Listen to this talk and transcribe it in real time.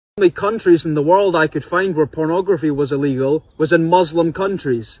only countries in the world I could find where pornography was illegal was in Muslim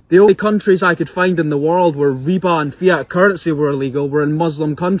countries. The only countries I could find in the world where riba and fiat currency were illegal were in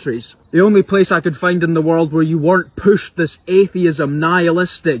Muslim countries. The only place I could find in the world where you weren't pushed this atheism,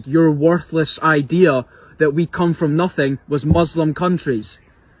 nihilistic, you're worthless idea that we come from nothing was Muslim countries.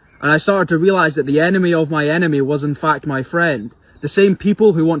 And I started to realize that the enemy of my enemy was in fact my friend. The same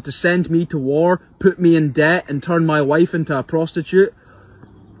people who want to send me to war, put me in debt and turn my wife into a prostitute,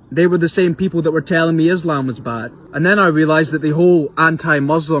 they were the same people that were telling me Islam was bad. And then I realized that the whole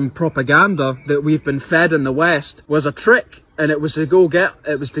anti-Muslim propaganda that we've been fed in the West was a trick. And it was to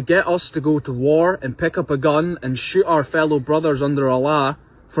get us to go to war and pick up a gun and shoot our fellow brothers under Allah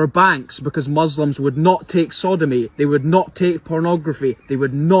for banks, because Muslims would not take sodomy, they would not take pornography, they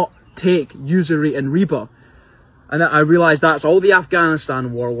would not take usury and riba. And I realized that's all the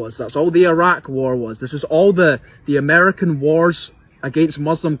Afghanistan war was, that's all the Iraq war was, this is all the American wars against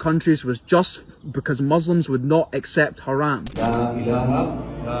Muslim countries was just because Muslims would not accept haram. La ilaha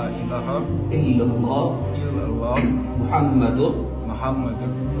illallah Muhammadur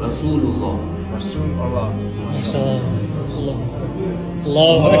Rasulullah.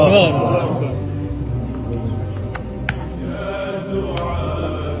 Allahu Akbar.